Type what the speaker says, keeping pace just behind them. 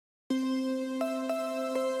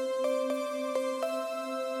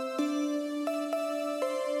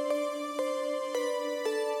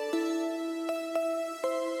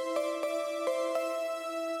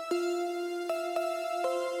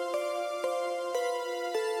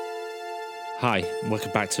Hi, and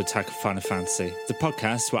welcome back to Attack of Final Fantasy, the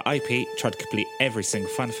podcast where I, Pete, tried to complete every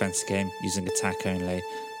single Final Fantasy game using attack only,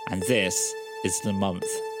 and this is the month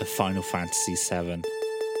of Final Fantasy VII.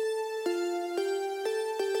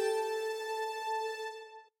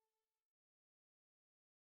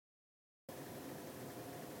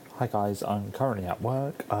 Hi guys, I'm currently at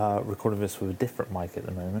work, recording this with a different mic at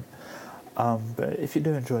the moment, but if you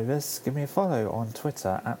do enjoy this, give me a follow on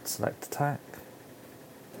Twitter at SelectAttack.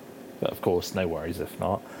 But of course, no worries if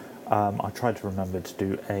not. I tried to remember to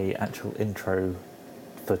do a actual intro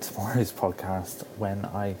for tomorrow's podcast when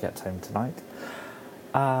I get home tonight.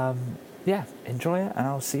 Yeah, enjoy it, and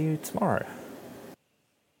I'll see you tomorrow.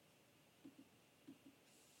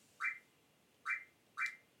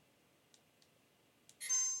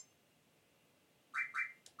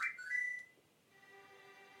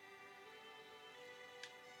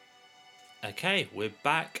 Okay, we're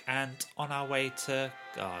back and on our way to...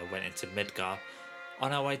 I went into Midgar.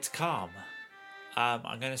 On our way to Calm.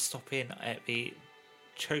 I'm going to stop in at the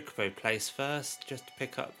Chocobo place first, just to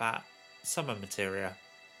pick up that summer materia.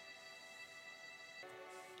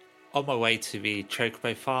 On my way to the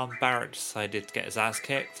Chocobo farm, Barrett decided to get his ass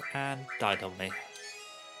kicked and died on me.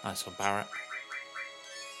 Nice one, Barrett.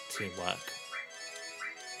 Teamwork.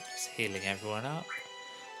 Just healing everyone up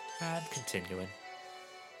and continuing.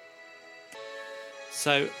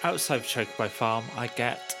 So, outside of Chocobo Farm, I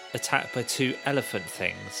get attacked by two elephant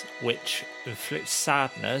things, which inflict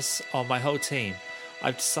sadness on my whole team.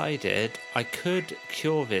 I've decided I could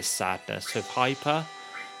cure this sadness with Hyper,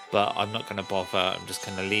 but I'm not going to bother. I'm just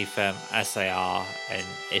going to leave them as they are, and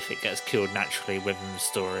if it gets cured naturally within the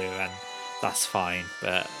story, then that's fine.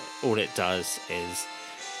 But all it does is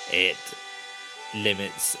it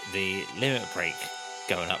limits the limit break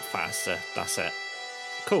going up faster. That's it.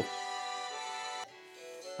 Cool.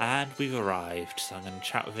 And we've arrived, so I'm going to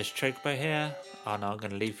chat with this Chocobo here. Oh no, I'm going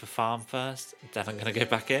to leave the farm first. Then I'm going to go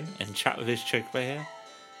back in and chat with this Chocobo here.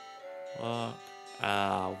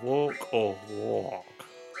 Walk or walk?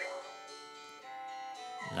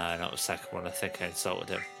 No, not the second one. I think I insulted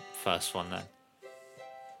him. First one then.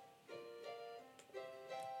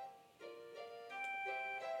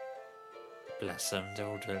 Bless them, they're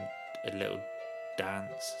all doing a little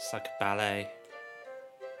dance. It's like a ballet.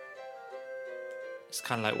 It's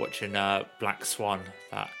kind of like watching Black Swan,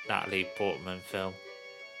 that Natalie Portman film.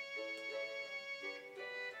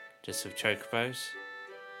 Just with chocobos.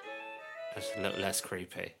 Just a little less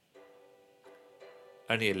creepy.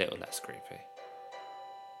 Only a little less creepy.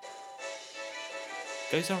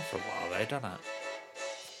 Goes on for a while though, doesn't it?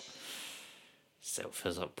 Still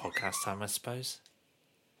feels like podcast time, I suppose.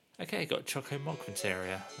 Okay, got Choco Mogwint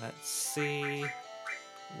area. Let's see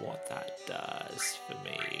what that does for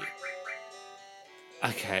me.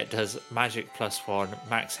 Okay, it does magic +1,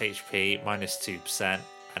 max HP -2%,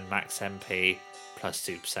 and max MP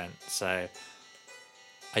 +2%. So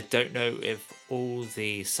I don't know if all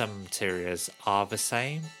the summon materials are the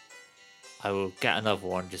same. I will get another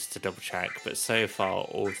one just to double check, but so far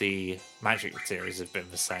all the magic materials have been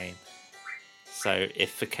the same. So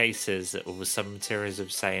if the case is that all the summon materials are the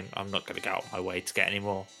same, I'm not going to go out of my way to get any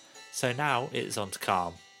more. So now it's on to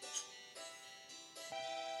Calm.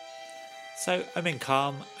 So I'm in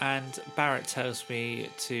Calm, and Barrett tells me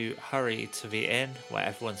to hurry to the inn where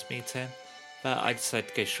everyone's meeting, but I decided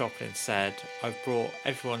to go shopping instead. I've brought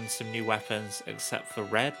everyone some new weapons except for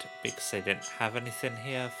Red, because they didn't have anything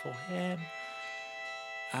here for him,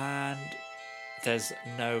 and there's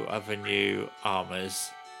no other new armours.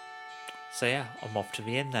 So yeah, I'm off to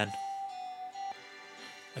the inn then.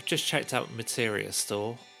 I've just checked out the materia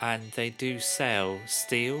store, and they do sell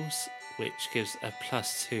steels, which gives a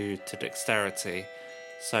 +2 to dexterity.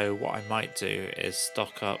 So what I might do is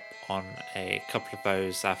stock up on a couple of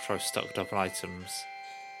those after I've stocked up on items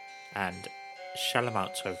and shell them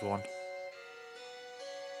out to everyone.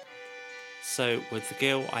 So with the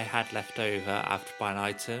gil I had left over after buying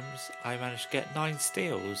items, I managed to get 9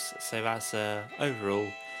 steels. So that's a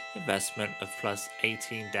overall investment of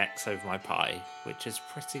 +18 dex over my pie, which is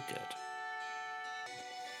pretty good.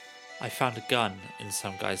 I found a gun in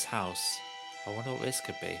some guy's house. I wonder what this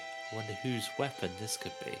could be. I wonder whose weapon this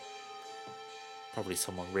could be. Probably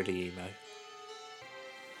someone really emo.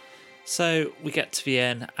 So we get to the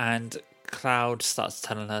inn, and Cloud starts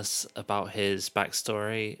telling us about his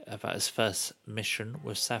backstory, about his first mission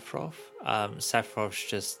with Sephiroth. Sephiroth's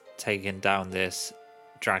just taken down this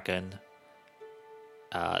dragon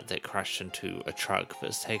that crashed into a truck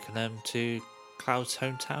that's taken him to Cloud's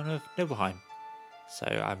hometown of Nibelheim. So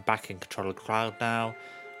I'm back in control of Cloud now.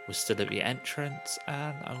 We're still at the entrance,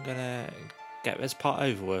 and I'm gonna get this part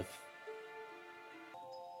over with.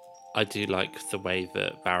 I do like the way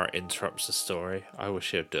that Barrett interrupts the story. I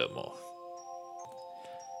wish he would do it more.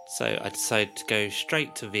 So I decided to go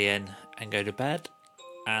straight to VII and go to bed.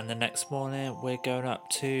 And the next morning we're going up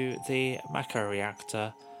to the Mako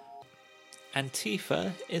reactor. And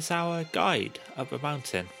Tifa is our guide up a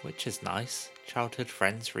mountain, which is nice. Childhood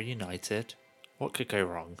friends reunited. What could go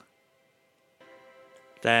wrong?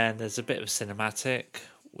 Then there's a bit of cinematic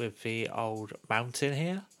with the old mountain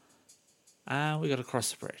here. And we got to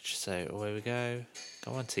cross the bridge. So away we go.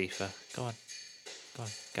 Go on, Tifa. Go on. Go on.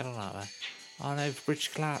 Get on out there. Oh no, the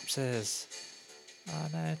bridge collapses. Oh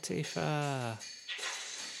no, Tifa.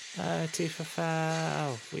 Oh, Tifa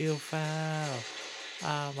fell. We all fell.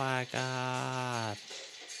 Oh my god.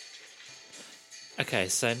 Okay,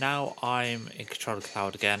 so now I'm in control of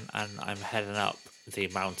Cloud again, and I'm heading up the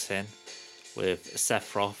mountain with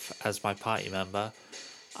Sephiroth as my party member.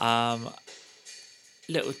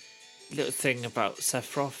 Little thing about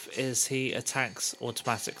Sephiroth is he attacks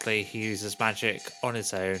automatically. He uses magic on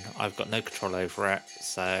his own. I've got no control over it,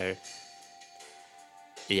 so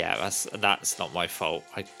yeah, that's not my fault.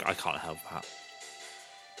 I can't help that.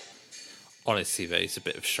 Honestly, though, he's a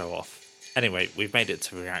bit of show off. Anyway, we've made it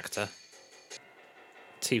to the reactor.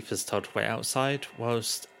 Tifa's told to wait outside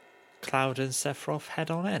whilst Cloud and Sephiroth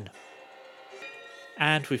head on in.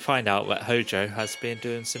 And we find out that Hojo has been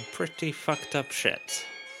doing some pretty fucked up shit.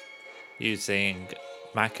 Using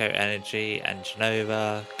Mako energy and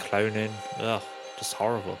Genova, cloning. Ugh, just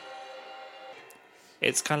horrible.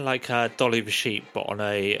 It's kind of like Dolly the Sheep, but on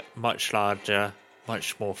a much larger,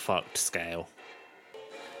 much more fucked scale.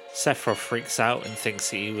 Sephiroth freaks out and thinks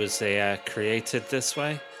he was created this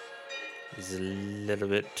way. He's a little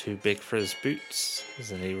bit too big for his boots,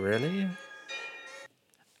 isn't he really?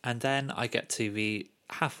 And then I get to the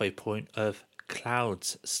halfway point of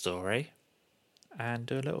Cloud's story and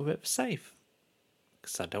do a little bit of a save,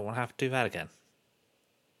 because I don't want to have to do that again.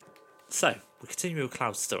 So, we continue with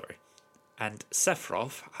Cloud's story. And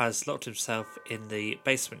Sephiroth has locked himself in the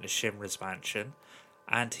basement of Shinra's mansion,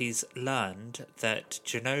 and he's learned that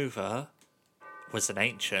Genova was an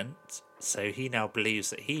ancient, so he now believes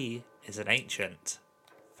that he is an ancient.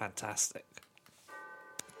 Fantastic.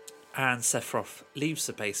 And Sephiroth leaves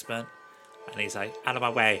the basement, and he's like, out of my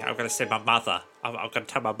way, I'm going to see my mother. I'm going to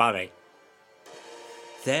tell my mummy.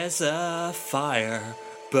 There's a fire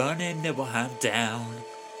burning Nibelheim down.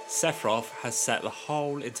 Sephiroth has set the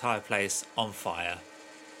whole entire place on fire.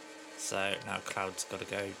 So now Cloud's got to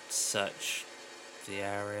go search the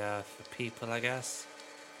area for people, I guess.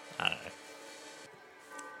 I don't know.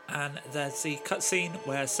 And there's the cutscene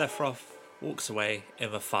where Sephiroth walks away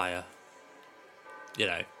in the fire. You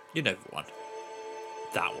know the one.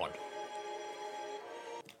 That one.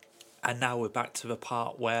 And now we're back to the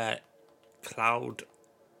part where Cloud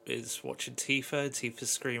is watching Tifa. Tifa's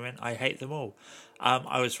screaming, I hate them all.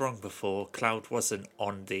 I was wrong before. Cloud wasn't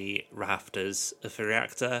on the rafters of the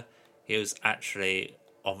reactor. He was actually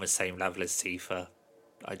on the same level as Tifa.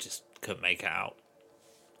 I just couldn't make it out.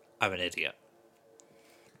 I'm an idiot.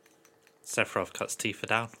 Sephiroth cuts Tifa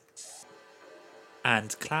down.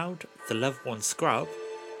 And Cloud, the level 1 scrub,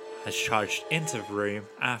 has charged into the room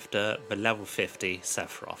after the level 50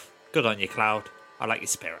 Sephiroth. Good on you, Cloud. I like your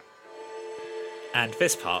spirit. And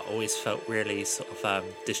this part always felt really sort of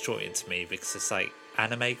disjointed to me, because it's like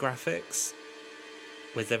anime graphics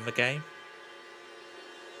within the game.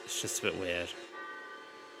 It's just a bit weird.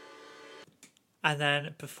 And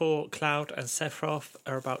then before Cloud and Sephiroth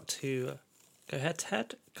are about to go head to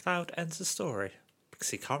head, Cloud ends the story because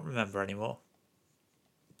he can't remember anymore.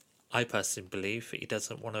 I personally believe that he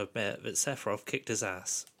doesn't want to admit that Sephiroth kicked his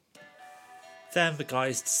ass. Then the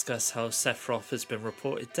guys discuss how Sephiroth has been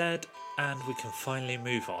reported dead, and we can finally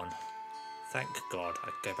move on. Thank God I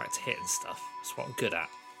can go back to hitting stuff. That's what I'm good at.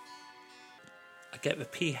 I get the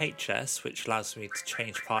PHS, which allows me to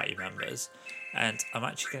change party members, and I'm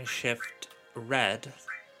actually going to shift Red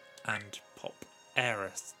and pop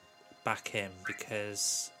Aerith back in,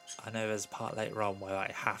 because I know there's a part later on where I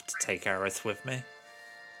have to take Aerith with me.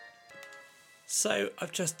 So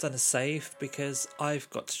I've just done a save because I've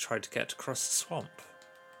got to try to get across the swamp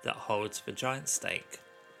that holds the giant snake.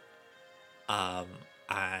 And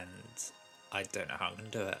I don't know how I'm going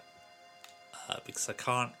to do it. Because I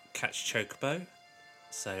can't catch Chocobo.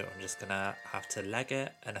 So I'm just going to have to leg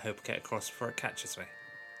it and hope to get across before it catches me.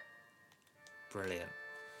 Brilliant.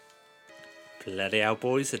 Bloody hell,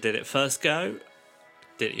 boys, I did it first go.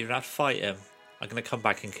 Didn't even have to fight him. I'm going to come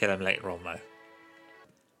back and kill him later on though.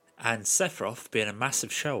 And Sephiroth, being a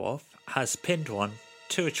massive show-off, has pinned one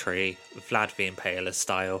to a tree, Vlad the Impaler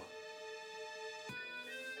style.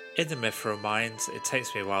 In the Mithril Mines, it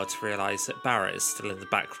takes me a while to realise that Barrett is still in the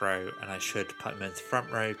back row and I should put him in the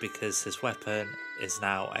front row because his weapon is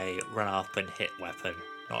now a run up and hit weapon,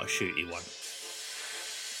 not a shooty one.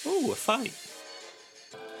 Ooh, a fight!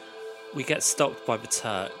 We get stopped by the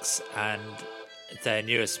Turks and their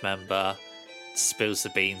newest member spills the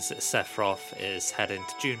beans that Sephiroth is heading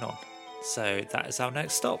to Junon. So that is our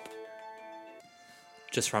next stop.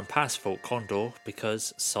 Just run past Fort Condor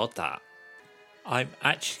because sod that. I'm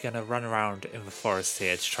actually going to run around in the forest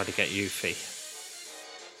here to try to get Yuffie.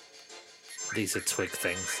 These are twig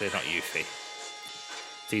things, they're not Yuffie.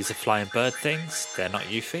 These are flying bird things, they're not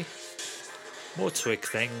Yuffie. More twig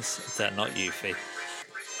things, they're not Yuffie.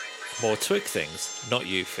 More twig things, not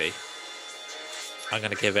Yuffie. I'm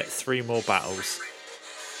going to give it 3 more battles.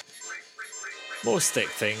 More stick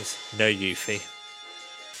things, no Yuffie.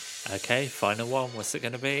 Okay, final one, what's it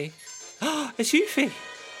going to be? Oh, it's Yuffie!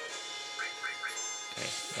 Okay,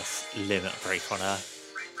 let's limit break on her.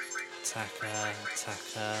 Attack her, attack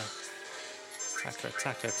her. Attack her,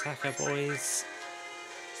 attack her, attack her, boys.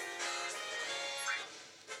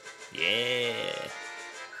 Yeah!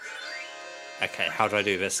 Okay, how do I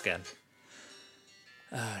do this again?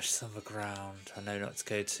 She's on the ground. I know not to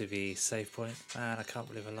go to the save point. Man, I can't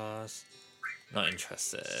believe I lost. Not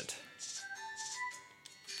interested.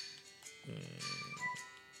 Do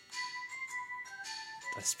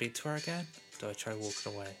I speak to her again? Do I try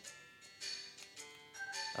walking away?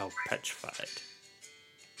 Oh, petrified.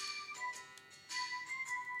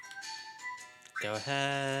 Go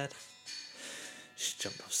ahead. She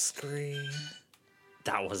jumped off screen.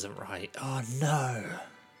 That wasn't right. Oh no.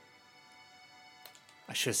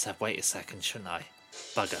 I should have said wait a second, shouldn't I?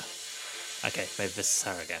 Bugger. Okay, maybe this is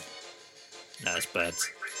her again. No, it's birds.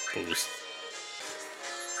 Balls.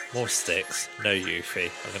 More sticks. No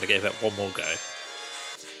Yuffie. I'm going to give it one more go.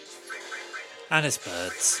 And it's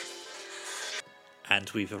birds. And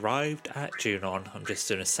we've arrived at Junon. I'm just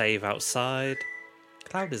doing a save outside.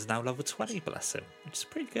 Cloud is now level 20, bless him, which is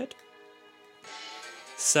pretty good.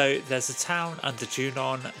 So there's a town under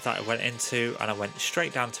Junon that I went into, and I went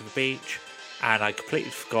straight down to the beach, and I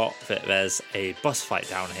completely forgot that there's a boss fight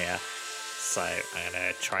down here. So I'm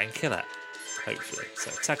going to try and kill it, hopefully.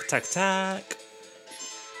 So attack, attack, attack.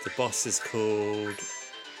 The boss is called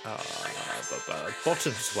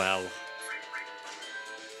Bottom's Well.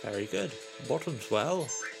 Very good. Bottom's Well.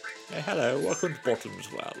 Hey, hello, welcome to Bottom's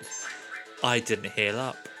Well. I didn't heal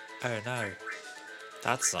up. Oh no.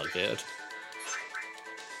 That's not good.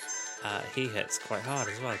 He hits quite hard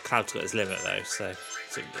as well. Cloud's got his limit though, so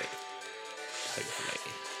it's all good. Hopefully.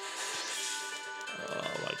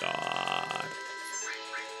 Oh my god.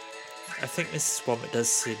 I think this is one that does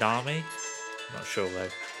Tsunami. I'm not sure though.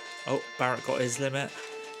 Oh, Barrett got his limit.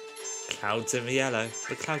 Cloud's in the yellow,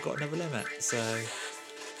 but Cloud got another limit, so...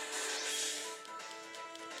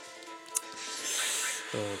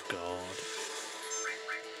 Oh god.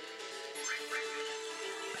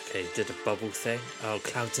 Okay, did a bubble thing. Oh,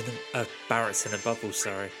 Cloud's in a... Barrett's in a bubble,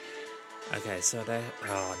 sorry. Okay, so there...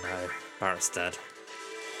 Oh no, Barrett's dead.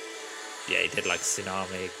 Yeah, he did like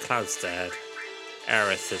Tsunami. Cloud's dead.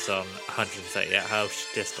 Aerith is on 138 health.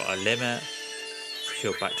 She just got a limit.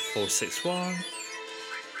 Healed back to 461.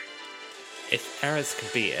 If Aerith can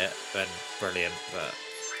beat it, then brilliant, but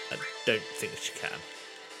I don't think she can.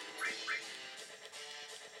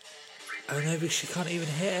 Oh no, but she can't even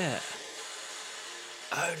hit it.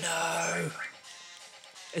 Oh no!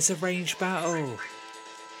 It's a ranged battle.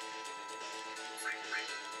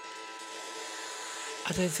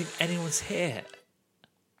 I don't think anyone's hit it.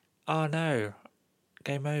 Oh no.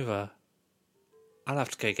 Game over. I'll have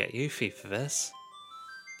to go get Yuffie for this.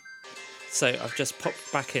 So I've just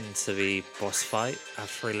popped back into the boss fight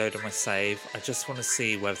after reloading my save. I just want to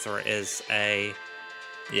see whether it is a...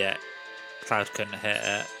 Yeah, Cloud couldn't hit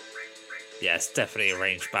it. Yeah, it's definitely a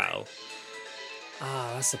ranged battle.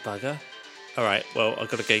 Ah, that's a bugger. Alright, well, I've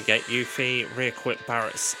got to go get Yuffie, re-equip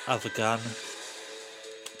Barrett's other gun,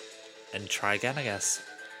 and try again, I guess.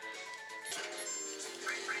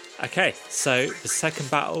 Okay, so the second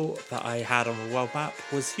battle that I had on the world map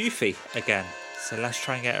was Yuffie again. So let's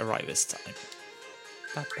try and get it right this time.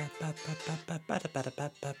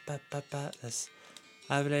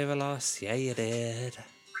 I believe I lost. Yeah, you did.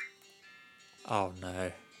 Oh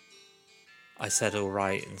no. I said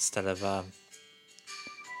alright instead of and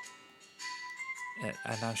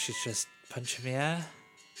now she's just punching the air?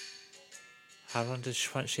 How long did she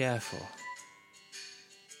punch the air for?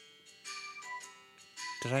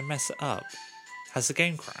 Did I mess it up? Has the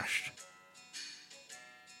game crashed?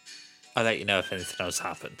 I'll let you know if anything else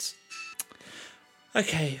happens.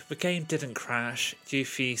 Okay, the game didn't crash.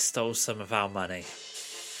 Yuffie stole some of our money.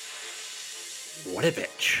 What a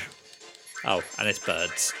bitch. Oh, and it's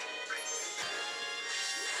birds.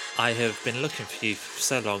 I have been looking for you for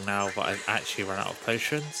so long now, but I've actually run out of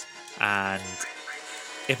potions. And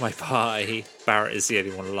in my party, Barrett is the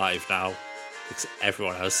only one alive now, because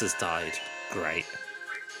everyone else has died. Great.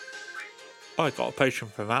 Oh, I got a potion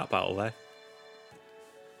from that battle though.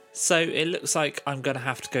 So it looks like I'm going to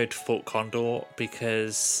have to go to Fort Condor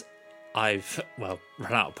because I've, run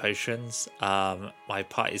out of potions. My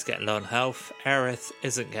party's getting low on health. Aerith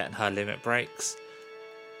isn't getting her limit breaks.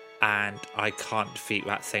 And I can't defeat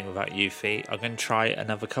that thing without Yuffie. I'm going to try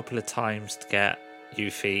another couple of times to get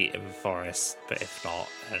Yuffie in the forest. But if not,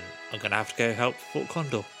 then I'm going to have to go help Fort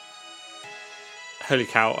Condor. Holy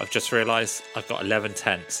cow, I've just realised I've got 11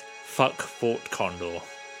 tents. Fuck Fort Condor.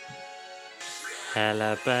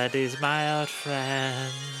 Hello, buddies, my old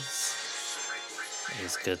friends.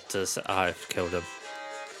 It's good to say. Oh, I've killed him.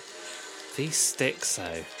 These sticks,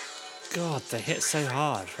 though. God, they hit so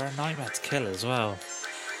hard. They're a nightmare to kill as well.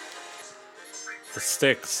 The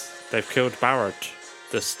sticks. They've killed Barrett.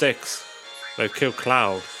 The sticks. They've killed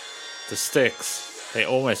Cloud. The sticks. They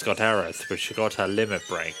almost got Aerith, but she got her limit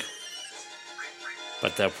break.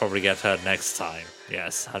 But they'll probably get her next time.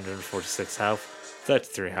 Yes, 146 health,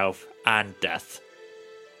 33 health, and death.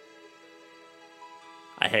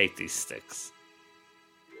 I hate these sticks.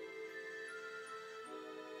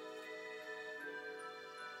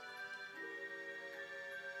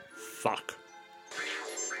 Fuck.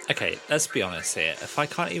 Okay, let's be honest here. If I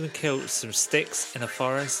can't even kill some sticks in a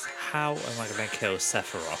forest, how am I going to kill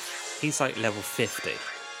Sephiroth? He's like level 50.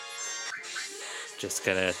 Just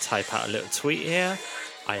gonna type out a little tweet here.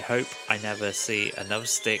 I hope I never see another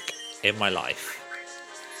stick in my life.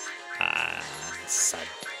 And send.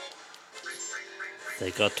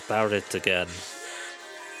 They got Barrett again.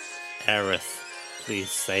 Aerith,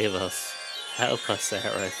 please save us. Help us,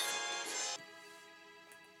 Aerith.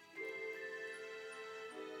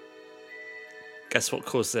 Guess what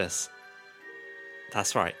caused this?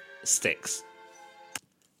 That's right, sticks.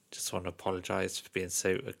 Just want to apologise for being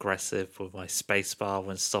so aggressive with my spacebar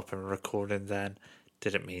when stopping recording then.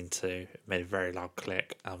 Didn't mean to. It made a very loud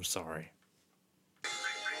click. I'm sorry.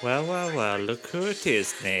 Well, look who it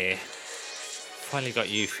is now. Finally got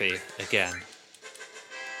Yuffie again.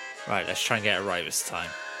 Right, let's try and get it right this time.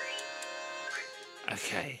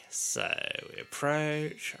 Okay, so we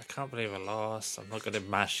approach. I can't believe I lost. I'm not going to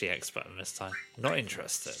mash the X button this time. Not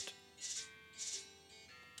interested.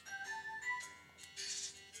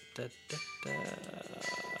 Da, da, da.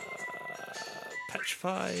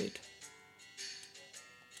 Petrified.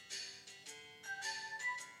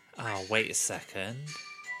 Oh, wait a second.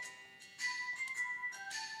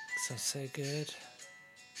 Sounds so good.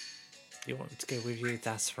 You want me to go with you?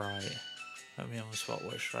 That's right. Put me on the spot.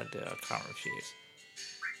 What should I do? I can't refuse.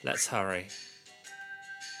 Let's hurry.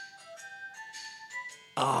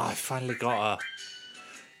 Ah, I finally got her.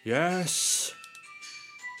 Yes.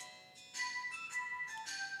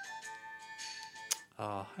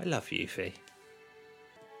 Oh, I love Yuffie.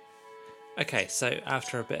 Okay, so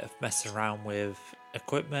after a bit of messing around with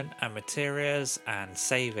equipment and materials and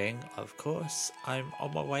saving, of course, I'm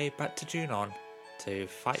on my way back to Junon to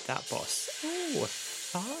fight that boss. Ooh, a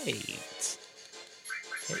fight.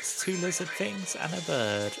 It's 2 lizard things and a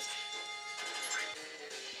bird.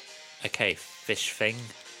 Okay, fish thing,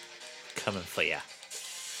 coming for ya.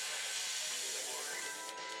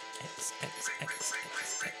 X.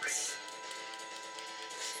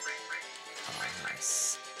 Oh,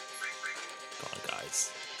 nice. Go on,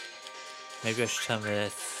 guys. Maybe I should turn the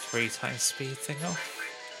 3 times speed thing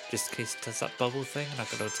off, just in case it does that bubble thing and I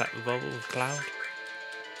can attack the bubble with Cloud.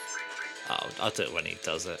 I'll do it when he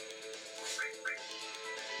does it.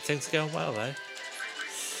 Things are going well though.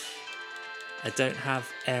 I don't have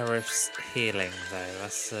Aerith's healing though,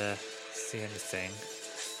 that's the only thing.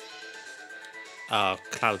 Oh,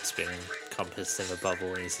 Cloud's been encompassed in the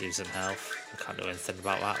bubble and he's losing health. I can't do anything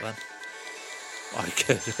about that then. I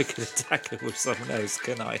could attack him with someone else,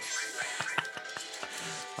 couldn't I?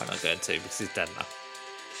 I'm not going to because he's dead now.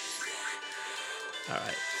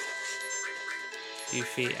 Alright.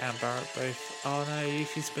 Yuffie and Barrett both. Oh no,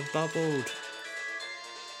 Yuffie's been bubbled.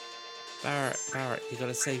 Barrett, you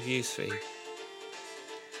gotta save Yuffie.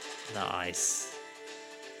 Nice.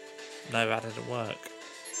 No, that didn't work.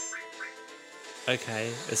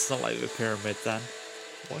 Okay, it's not like the pyramid then.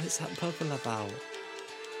 What is that bubble about?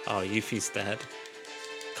 Oh, Yuffie's dead.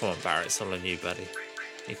 Come on, Barrett, it's all on you, buddy.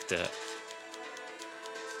 You can do it.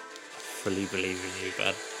 I fully believe in you,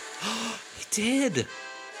 bud. He did!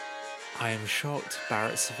 I am shocked.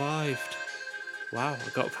 Barrett survived. Wow, I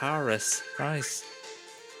got Powerless. Nice.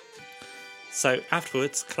 So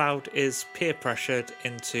afterwards, Cloud is peer pressured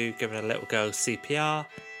into giving a little girl CPR,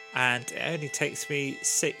 and it only takes me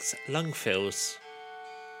 6 lung fills,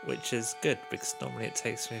 which is good because normally it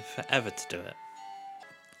takes me forever to do it.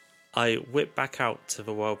 I whip back out to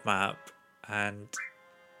the world map and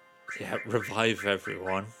revive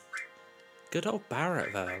everyone. Good old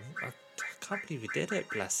Barrett though. I can't believe he did it,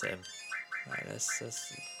 bless him. Right, let's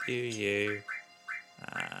just you.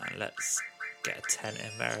 Let's get a tent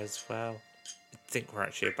in there as well. I think we're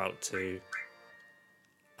actually about to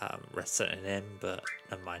rest something in, but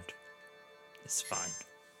never mind. It's fine.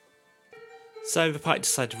 So the party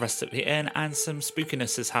decided to rest at the inn, and some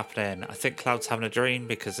spookiness is happening. I think Cloud's having a dream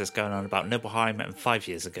because it's going on about Nibelheim and 5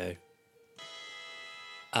 years ago.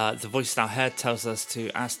 The voice in our head tells us to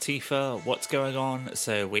ask Tifa what's going on,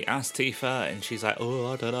 so we ask Tifa, and she's like,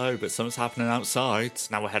 oh, I don't know, but something's happening outside. So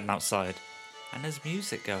now we're heading outside. And there's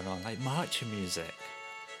music going on, like marching music.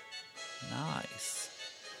 Nice.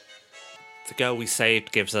 The girl we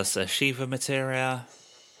saved gives us a Shiva materia,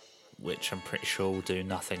 which I'm pretty sure will do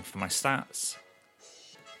nothing for my stats.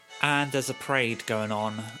 And there's a parade going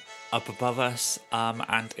on up above us,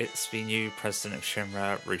 and it's the new president of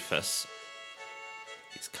Shinra, Rufus.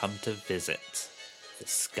 He's come to visit the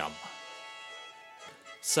scum.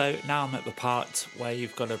 So now I'm at the part where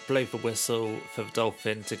you've got to blow the whistle for the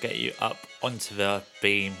dolphin to get you up onto the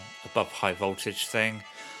beam above high voltage thing.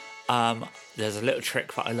 There's a little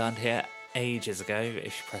trick that I learned here ages ago. If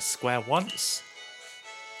you press square once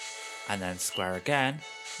and then square again,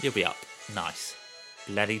 you'll be up. Nice.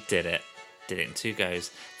 Bloody did it. Did it in 2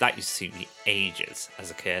 goes. That used to take me ages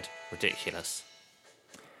as a kid. Ridiculous.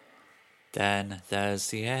 Then there's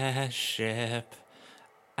the airship.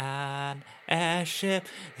 An airship,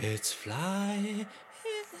 it's flying in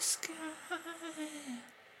the sky.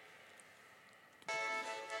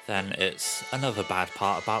 Then it's another bad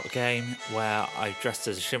part about the game where I dressed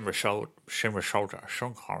as a Shinra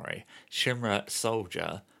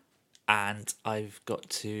soldier, and I've got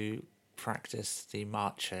to practice the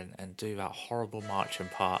marching and do that horrible marching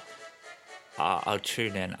part. I'll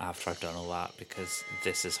tune in after I've done all that because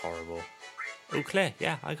this is horrible. All clear,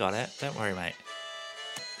 yeah, I got it. Don't worry, mate.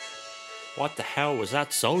 What the hell was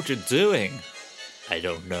that soldier doing? I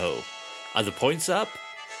don't know. Are the points up?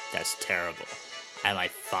 That's terrible. Am I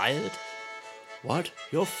fired? What?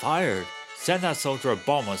 You're fired. Send that soldier a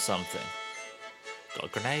bomb or something. Got a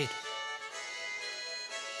grenade.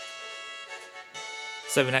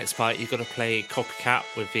 So the next part, you've got to play copycat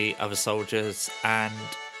with the other soldiers, and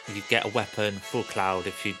you get a weapon for Cloud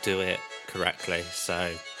if you do it correctly. So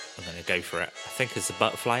I'm going to go for it. I think it's the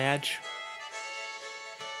butterfly edge.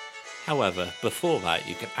 However, before that,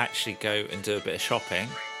 you can actually go and do a bit of shopping.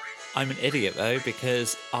 I'm an idiot though,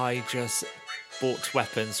 because I just bought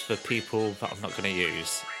weapons for people that I'm not going to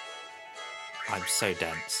use. I'm so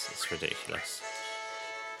dense, it's ridiculous.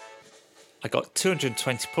 I got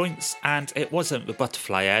 220 points, and it wasn't the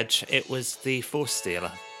butterfly edge, it was the force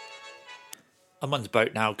stealer. I'm on the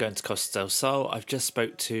boat now, going to Costa del Sol. I've just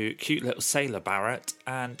spoke to cute little sailor Barrett,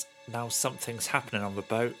 and now something's happening on the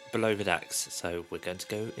boat below the decks, so we're going to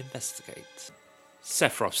go investigate.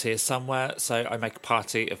 Sephiroth's here somewhere, so I make a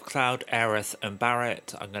party of Cloud, Aerith and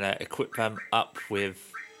Barrett. I'm going to equip them up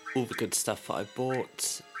with all the good stuff that I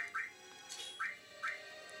bought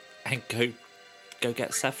and go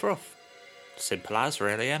get Sephiroth. Simple as,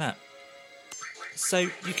 really, innit? So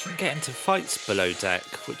you can get into fights below deck,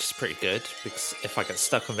 which is pretty good, because if I get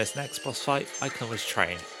stuck on this next boss fight, I can always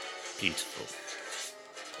train. Beautiful.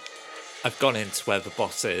 I've gone into where the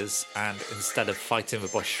boss is, and instead of fighting the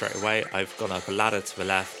boss straight away, I've gone up a ladder to the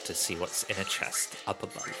left to see what's in a chest up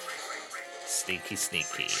above. Sneaky,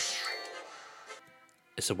 sneaky.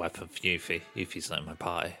 It's a weapon for Yuffie. Yuffie's not in my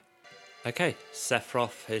party. Okay,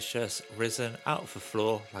 Sephiroth has just risen out of the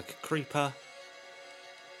floor like a creeper.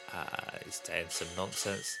 He's doing some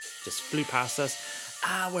nonsense. Just flew past us.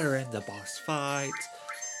 We're in the boss fight.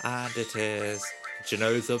 And it is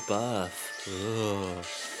Geno's birth. Ooh.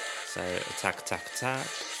 So attack.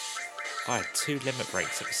 I had 2 limit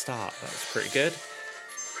breaks at the start. That's pretty good.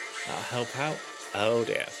 That'll help out. Oh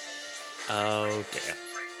dear.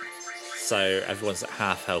 So everyone's at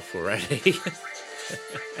half health already.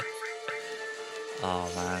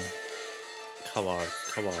 Oh man. Come on.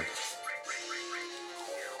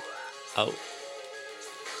 Oh.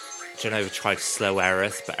 Genova tried to slow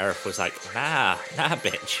Aerith, but Aerith was like, nah,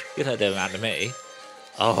 bitch. You're not doing that to me.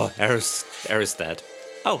 Oh, Aerith's dead.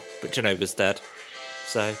 Oh, but Genova's dead.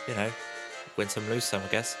 So, win some, lose some, I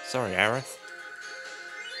guess. Sorry, Aerith.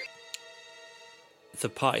 The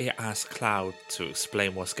party asked Cloud to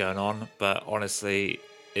explain what's going on, but honestly,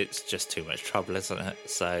 it's just too much trouble, isn't it?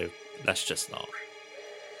 So, let's just not.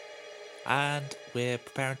 And we're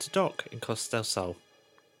preparing to dock in Costa del Sol.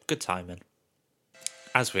 Good timing.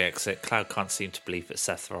 As we exit, Cloud can't seem to believe that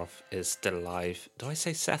Sephiroth is still alive. Do I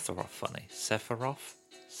say Sephiroth funny? Sephiroth?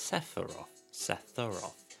 Sephiroth.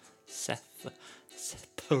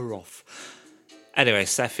 Anyway,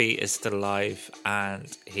 Sephi is still alive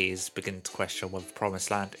and he's beginning to question whether the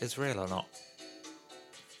Promised Land is real or not.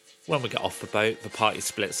 When we get off the boat, the party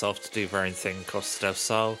splits off to do their own thing in Costa del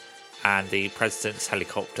Sol, and the President's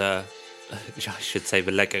helicopter, I should say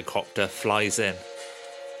the Lego copter, flies in.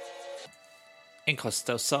 In Costa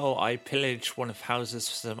del Sol, I pillage one of the houses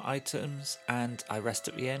for some items and I rest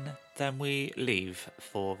at the inn. Then we leave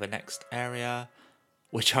for the next area,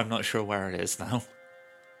 which I'm not sure where it is now.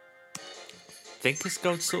 I think it's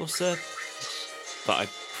Gold Saucer, but I'm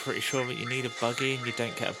pretty sure that you need a buggy and you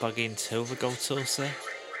don't get a buggy until the Gold Saucer.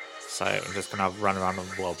 So I'm just going to run around on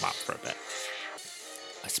the world map for a bit.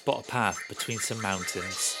 I spot a path between some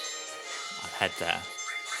mountains. I'll head there.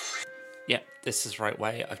 Yep, this is the right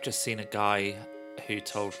way. I've just seen a guy who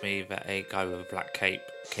told me that a guy with a black cape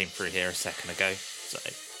came through here a second ago. So,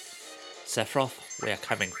 Sephiroth, we are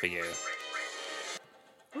coming for you.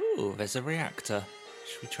 Ooh, there's a reactor.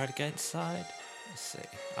 Should we try to get inside? Let's see.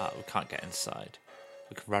 Oh, we can't get inside.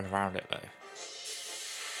 We can run around it though.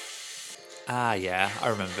 Ah, yeah, I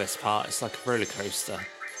remember this part. It's like a roller coaster,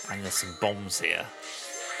 and there's some bombs here.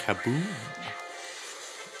 Kaboom!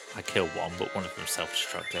 I killed one, but one of them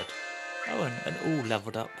self-destructed. Oh, and all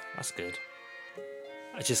leveled up. That's good.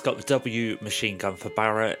 I just got the W machine gun for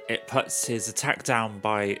Barret. It puts his attack down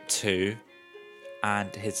by 2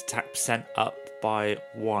 and his attack percent up by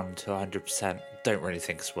 1 to 100%. Don't really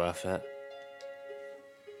think it's worth it.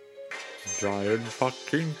 Giant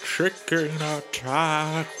fucking chicken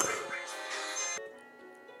attack.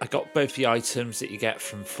 I got both the items that you get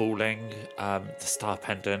from falling, the star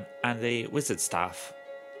pendant and the wizard staff.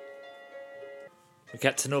 We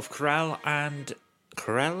get to North Corel and...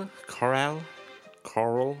 Coral?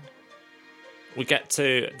 We get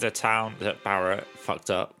to the town that Barret fucked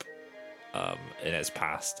up in its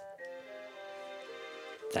past.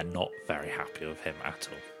 They're not very happy with him at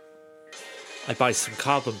all. I buy some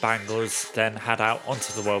carbon bangles, then head out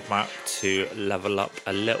onto the world map to level up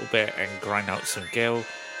a little bit and grind out some gil,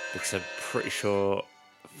 because I'm pretty sure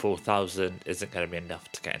 4,000 isn't going to be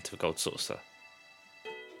enough to get into the gold saucer.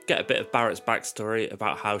 Get a bit of Barret's backstory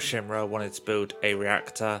about how Shinra wanted to build a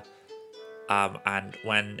reactor, and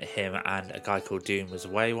when him and a guy called Dune was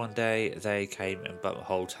away one day, they came and burnt the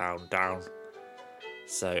whole town down.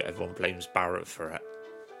 So everyone blames Barret for it.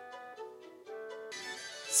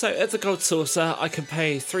 So at the gold saucer, I can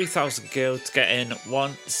pay 3,000 gil to get in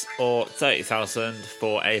once, or 30,000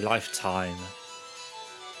 for a lifetime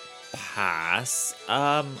pass.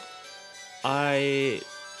 I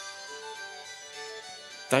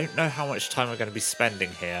don't know how much time I'm going to be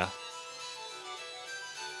spending here.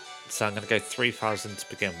 So I'm going to go 3,000 to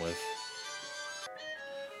begin with.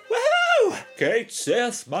 Woohoo! Kate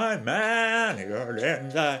Sith, my man, you're in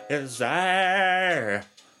the desire.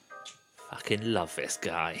 Fucking love this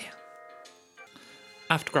guy.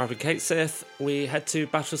 After grabbing Kate Sith, we head to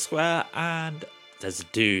Battle Square and there's a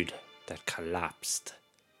dude that collapsed.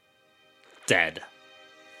 Dead.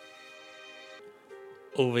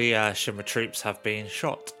 All the Shinra troops have been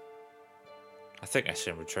shot. I think they're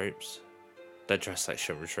Shinra troops. They're dressed like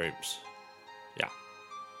Shinra troops. Yeah.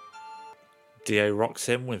 Dio rocks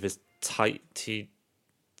him with his tight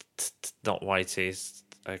not whiteies,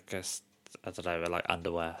 I guess, I don't know, they're like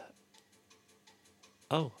underwear.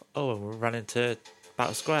 Oh, and we're running to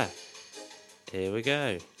Battle Square. Here we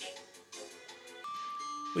go.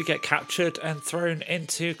 We get captured and thrown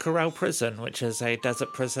into Corel Prison, which is a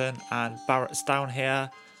desert prison, and Barret's down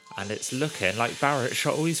here, and it's looking like Barret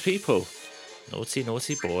shot all these people. Naughty,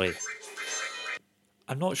 naughty boy.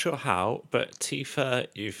 I'm not sure how, but Tifa,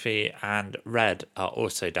 Yuffie, and Red are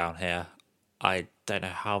also down here. I don't know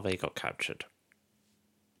how they got captured.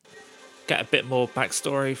 Get a bit more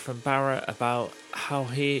backstory from Barret about how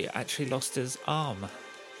he actually lost his arm.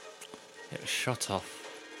 It was shot off.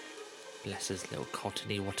 Bless his little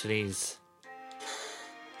cottony wattanies.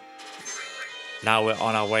 Now we're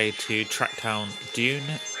on our way to track down Dune,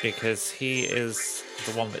 because he is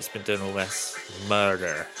the one that's been doing all this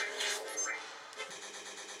murder.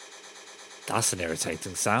 That's an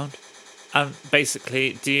irritating sound.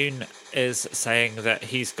 Basically, Dune is saying that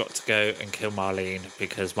he's got to go and kill Marlene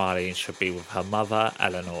because Marlene should be with her mother,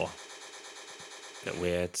 Eleanor. Bit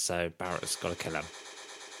weird, so Barret's got to kill him.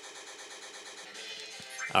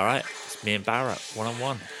 Alright, it's me and Barret,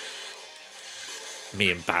 one-on-one.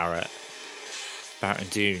 Me and Barret. Barret and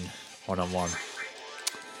Dune, one-on-one.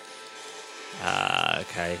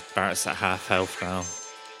 Okay. Barrett's at half health now.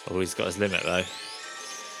 Oh, he's got his limit though.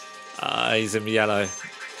 He's in yellow.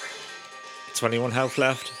 21 health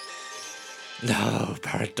left. No,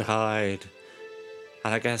 Barrett died.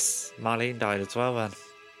 And I guess Marlene died as well then.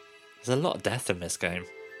 There's a lot of death in this game.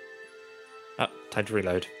 Oh, time to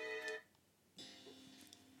reload.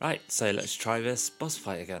 Right, so let's try this boss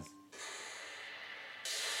fight again.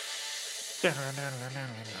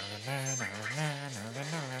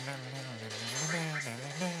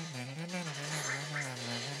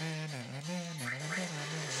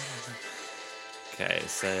 Okay,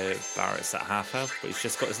 so Barrett's at half health, but he's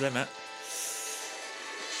just got his limit.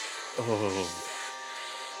 Oh,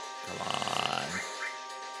 come on.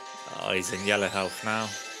 Oh, he's in yellow health now.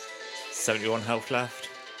 71 health left.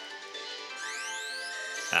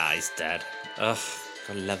 Ah, he's dead. Ugh,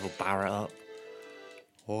 gotta level Barrett up.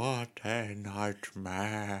 What a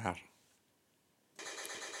nightmare.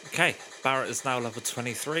 Okay, Barrett is now level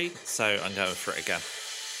 23, so I'm going for it again.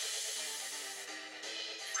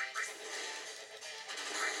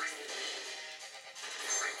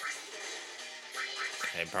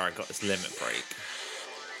 Okay, Barrett got his limit break.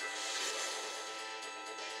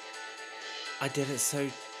 I did it so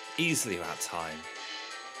easily that time.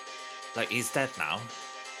 Like, he's dead now.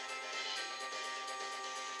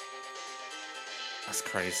 That's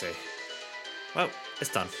crazy. Well,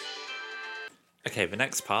 it's done. Okay, the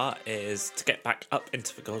next part is to get back up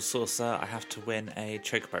into the gold saucer, I have to win a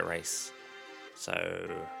chocobo race. So,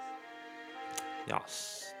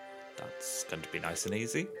 yes, that's going to be nice and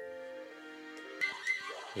easy.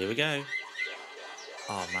 Here we go.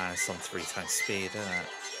 Oh man, it's on 3 times speed, isn't it?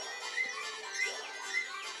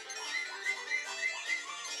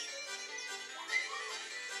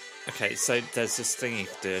 Okay, so there's this thing you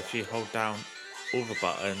can do. If you hold down all the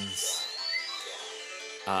buttons,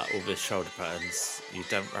 all the shoulder buttons, you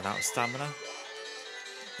don't run out of stamina.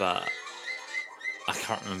 But I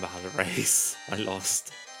can't remember how to race. I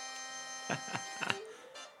lost.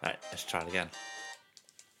 Right, let's try it again.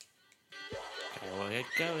 Okay,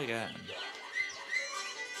 go again.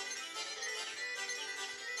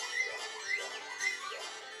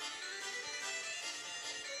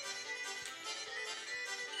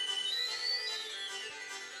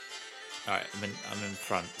 Alright, I'm in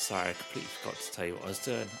front. Sorry, I completely forgot to tell you what I was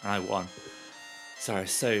doing, and I won. Sorry,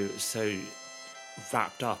 so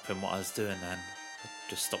wrapped up in what I was doing then. I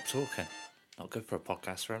just stopped talking. Not good for a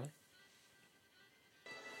podcast, really.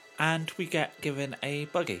 And we get given a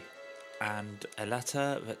buggy and a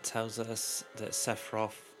letter that tells us that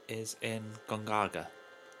Sephiroth is in Gongaga.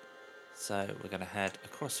 So we're going to head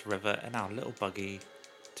across the river in our little buggy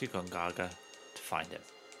to Gongaga to find him.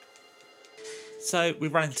 So we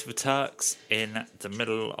run into the Turks in the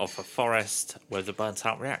middle of a forest with a burnt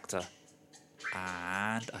out reactor.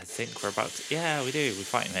 And I think we're about to... Yeah, we do. We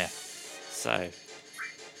fight him here. So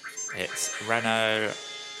it's Reno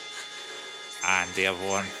and the other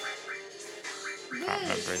one. Rude. Can't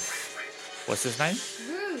remember his... What's his name?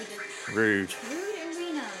 Rude. Rude. Rude and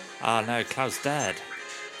Reno. Oh no, Cloud's dead.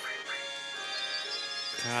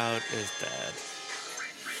 Cloud is dead.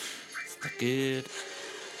 It's not good.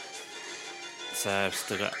 So I've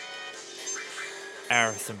still got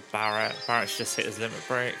Aerith and Barrett. Barrett's just hit his limit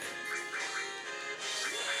break.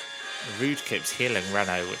 Rude keeps healing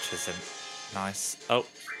Reno, which isn't nice. Oh,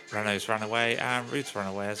 Reno's run away and Rude's run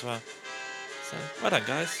away as well. So, well done,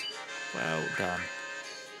 guys. Well done.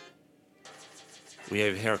 We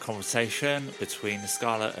overhear a conversation between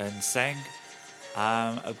Scarlet and Seng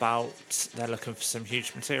about they're looking for some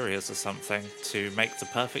huge materials or something to make the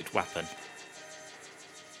perfect weapon.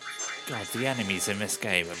 God, the enemies in this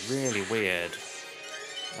game are really weird.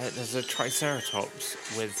 There's a Triceratops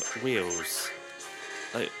with wheels.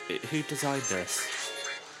 Like, who designed this?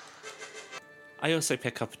 I also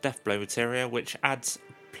pick up a Death Blow material, which adds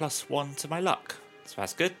 +1 to my luck. So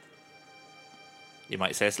that's good. You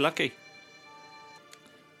might say it's lucky.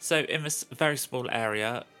 So in this very small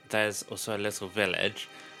area, there's also a little village.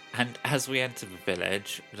 And as we enter the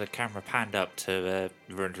village, the camera panned up to the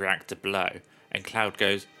ruined reactor below. And Cloud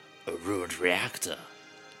goes, "A ruined reactor?"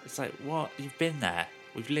 It's like, what? You've been there.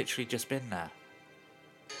 We've literally just been there.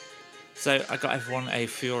 So I got everyone a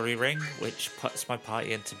Fury Ring, which puts my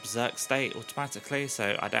party into Berserk state automatically,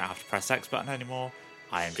 so I don't have to press X button anymore.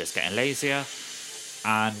 I am just getting lazier.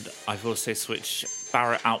 And I've also switched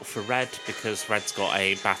Barrett out for Red, because Red's got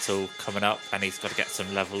a battle coming up and he's got to get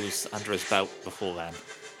some levels under his belt before then.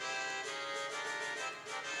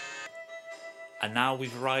 And now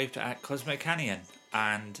we've arrived at Cosmic Canyon,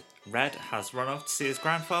 and Red has run off to see his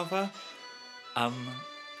grandfather.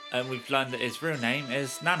 And we've learned that his real name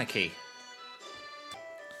is Nanaki.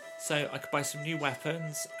 So I could buy some new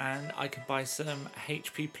weapons and I could buy some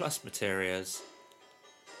HP plus materials.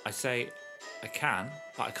 I say I can,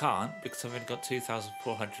 but I can't because I've only got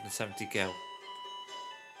 2,470 gil.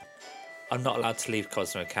 I'm not allowed to leave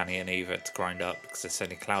Cosmo Canyon either to grind up because it's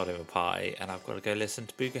only Cloud in the party and I've got to go listen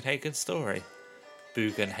to Bugenhagen's story.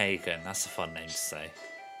 Bugenhagen, that's a fun name to say.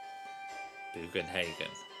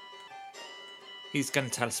 Bugenhagen. He's going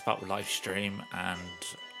to tell us about the live stream and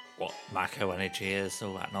what Mako energy is,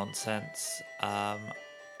 all that nonsense. And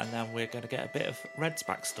then we're going to get a bit of Red's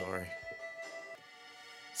backstory.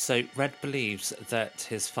 So Red believes that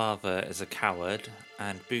his father is a coward,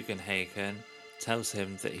 and Bugenhagen tells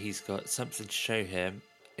him that he's got something to show him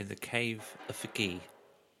in the cave of the VII.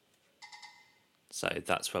 So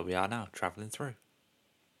that's where we are now, travelling through.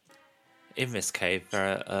 In this cave,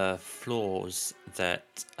 there are floors that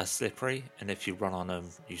are slippery, and if you run on them,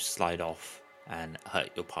 you slide off and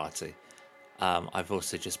hurt your party. I've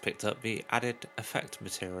also just picked up the added effect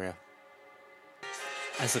material.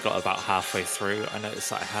 As I got about halfway through, I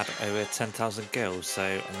noticed that I had over 10,000 gills, so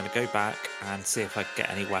I'm going to go back and see if I can get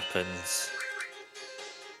any weapons.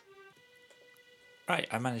 Right,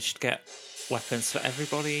 I managed to get weapons for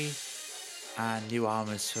everybody and new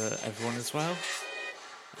armors for everyone as well.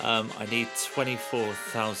 I need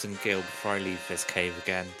 24,000 gil before I leave this cave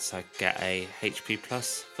again, so I get a HP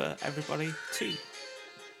plus for everybody too.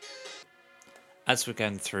 As we're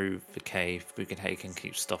going through the cave, Bugenhagen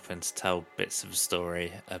keeps stopping to tell bits of the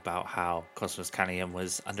story about how Cosmos Canyon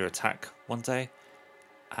was under attack one day,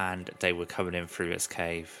 and they were coming in through this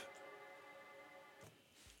cave.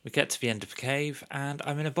 We get to the end of the cave, and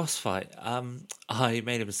I'm in a boss fight. I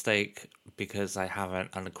made a mistake because I haven't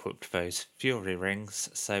unequipped those Fury Rings,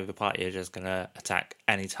 so the party are just going to attack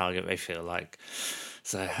any target they feel like.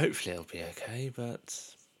 So hopefully it'll be okay,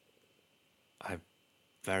 but I'm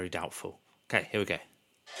very doubtful. Okay, here we go.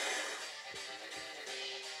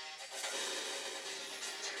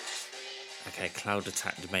 Okay, Cloud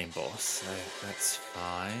attacked the main boss, so that's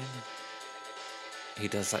fine. He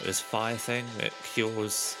does like this fire thing that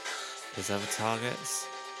cures his other targets.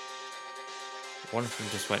 One of them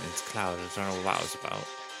just went into Cloud, I don't know what that was about.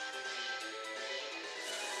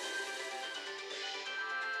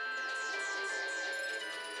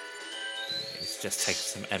 He's just taking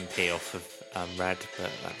some MP off of Red,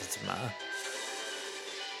 but that doesn't matter.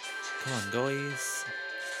 Come on, guys.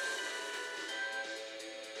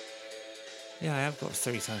 Yeah, I have got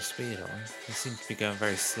 3 times speed on. They seem to be going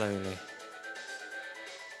very slowly.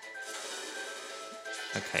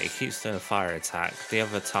 Okay, he keeps doing a fire attack. The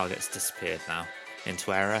other target's disappeared now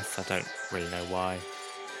into Aerith. I don't really know why.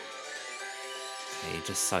 Okay, he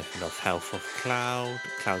just siphoned off health off Cloud.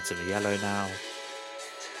 Cloud's in the yellow now.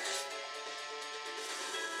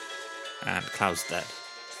 And Cloud's dead.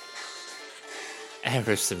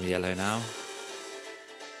 Aerith's in the yellow now.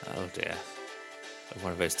 Oh dear.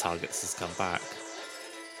 One of those targets has come back.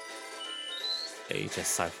 He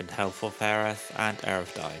just siphoned health off Aerith, and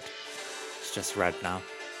Aerith died. It's just Red now.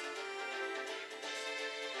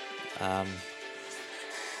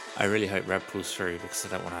 I really hope Red pulls through because I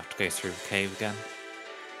don't want to have to go through the cave again.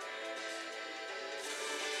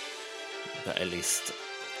 But at least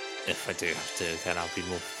if I do have to again, I'll be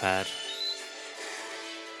more prepared.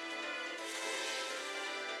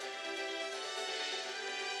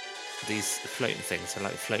 These floating things are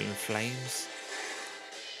like floating flames.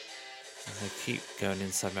 And they keep going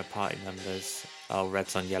inside my party members. Oh,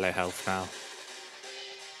 Red's on yellow health now.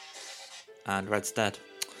 And Red's dead.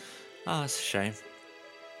 Oh, that's a shame.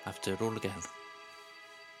 I have to do it all again.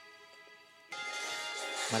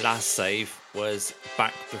 My last save was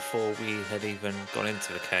back before we had even gone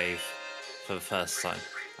into the cave for the first time.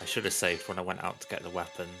 I should have saved when I went out to get the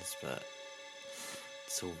weapons, but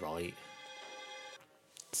it's alright.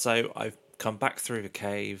 So I've come back through the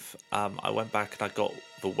cave. I went back and I got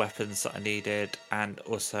the weapons that I needed and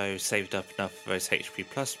also saved up enough of those HP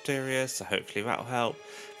plus materia, so hopefully that'll help.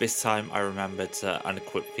 This time I remembered to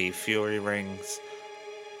unequip the Fury Rings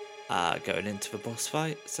going into the boss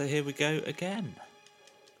fight, so here we go again.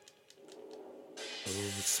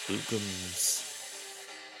 Oh, spookums.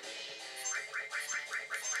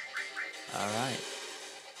 Alright.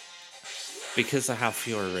 Because I have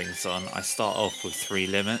Fury Rings on, I start off with 3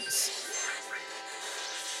 limits.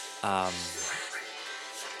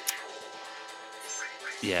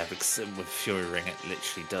 Yeah, because with Fury Ring it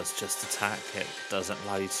literally does just attack, it doesn't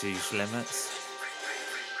allow you to use limits.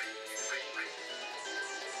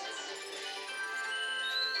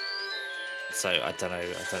 So I don't know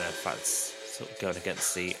if that's sort of going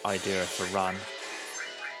against the idea of a run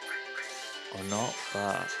or not,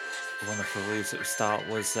 but one of the rules at the start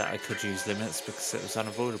was that I could use limits because it was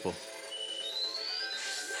unavoidable.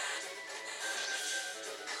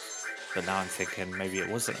 But now I'm thinking maybe it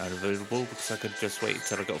wasn't unavoidable because I could just wait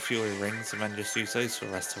till I got Fury Rings and then just use those for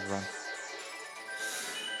the rest of the run.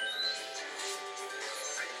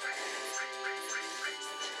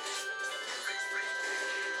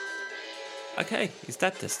 Okay, he's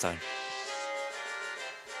dead this time.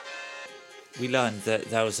 We learned that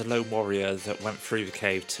there was a lone warrior that went through the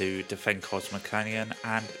cave to defend Cosmic Canyon,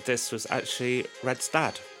 and this was actually Red's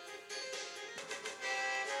dad.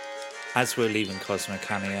 As we were leaving Cosmic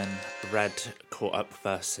Canyon, Red caught up with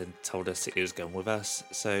us and told us that he was going with us,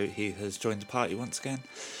 so he has joined the party once again.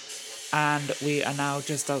 And we are now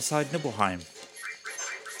just outside Nibelheim.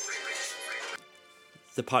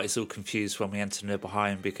 The party's all confused when we enter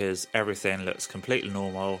Nibelheim because everything looks completely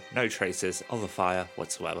normal, no traces of a fire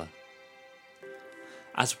whatsoever.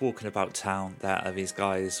 As we're walking about town, there are these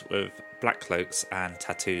guys with black cloaks and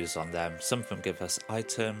tattoos on them. Some of them give us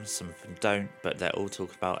items, some of them don't, but they're all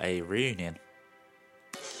talking about a reunion.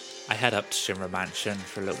 I head up to Shinra Mansion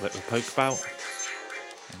for a little bit of a pokeabout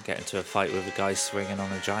and get into a fight with a guy swinging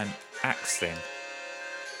on a giant axe thing.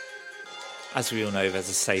 As we all know, there's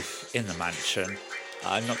a safe in the mansion.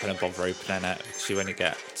 I'm not going to bother opening it because you only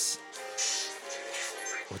get...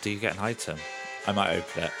 Or do you get an item? I might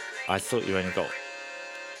open it. I thought you only got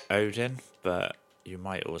Odin, but you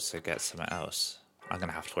might also get something else. I'm going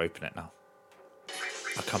to have to open it now.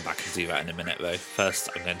 I'll come back and do that in a minute though. First,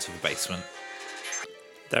 I'm going to the basement.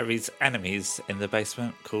 There are these enemies in the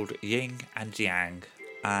basement called Yin and Yang,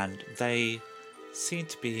 and they seem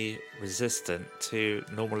to be resistant to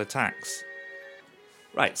normal attacks.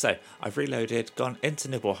 Right, so I've reloaded, gone into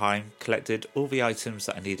Nibelheim, collected all the items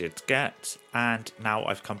that I needed to get, and now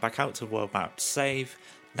I've come back out to the world map to save.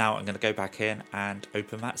 Now I'm going to go back in and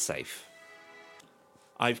open that safe.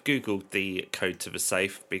 I've googled the code to the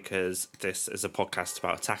safe because this is a podcast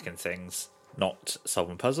about attacking things, not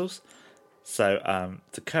solving puzzles. So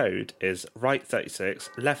the code is right 36,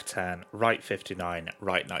 left 10, right 59,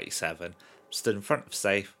 right 97. Stood in front of the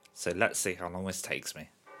safe, so let's see how long this takes me.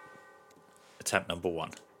 Attempt number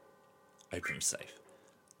 1. Open the safe.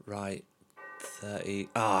 Right 30...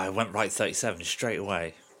 I went right 37 straight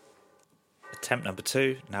away. Attempt number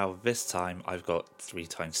 2. Now this time I've got 3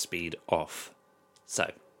 times speed off.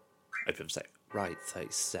 So, open the safe. Right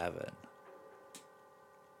 37.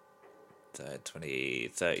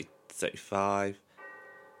 20, 30, 35.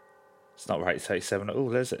 It's not right 37 at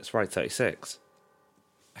all, is it? It's right 36.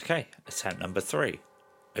 Okay, attempt number 3.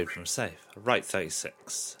 Open the safe. Right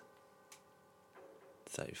 36.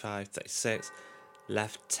 35, 36.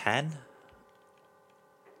 Left 10.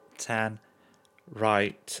 10.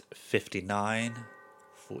 Right 59.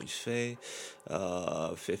 43.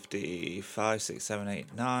 55, 6, 7,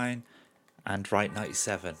 8, 9. And right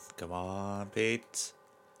 97. Come on, Pete.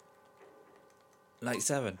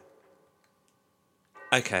 97.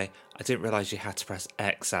 Okay, I didn't realise you had to press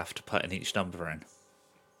X after putting each number in.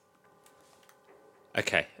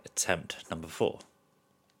 Okay, attempt number 4.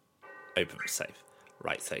 Open the safe.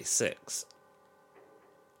 Right 36.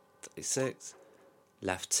 36.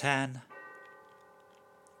 Left 10.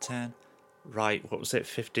 10. Right, what was it,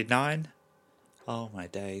 59? Oh my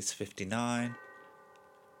days, 59.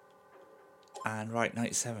 And right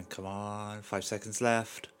 97, come on, 5 seconds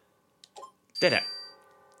left. Did it!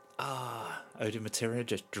 Odin materia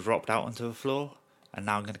just dropped out onto the floor, and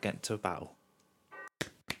now I'm going to get into a battle.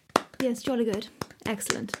 Yes, jolly good.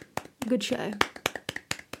 Excellent. Good show.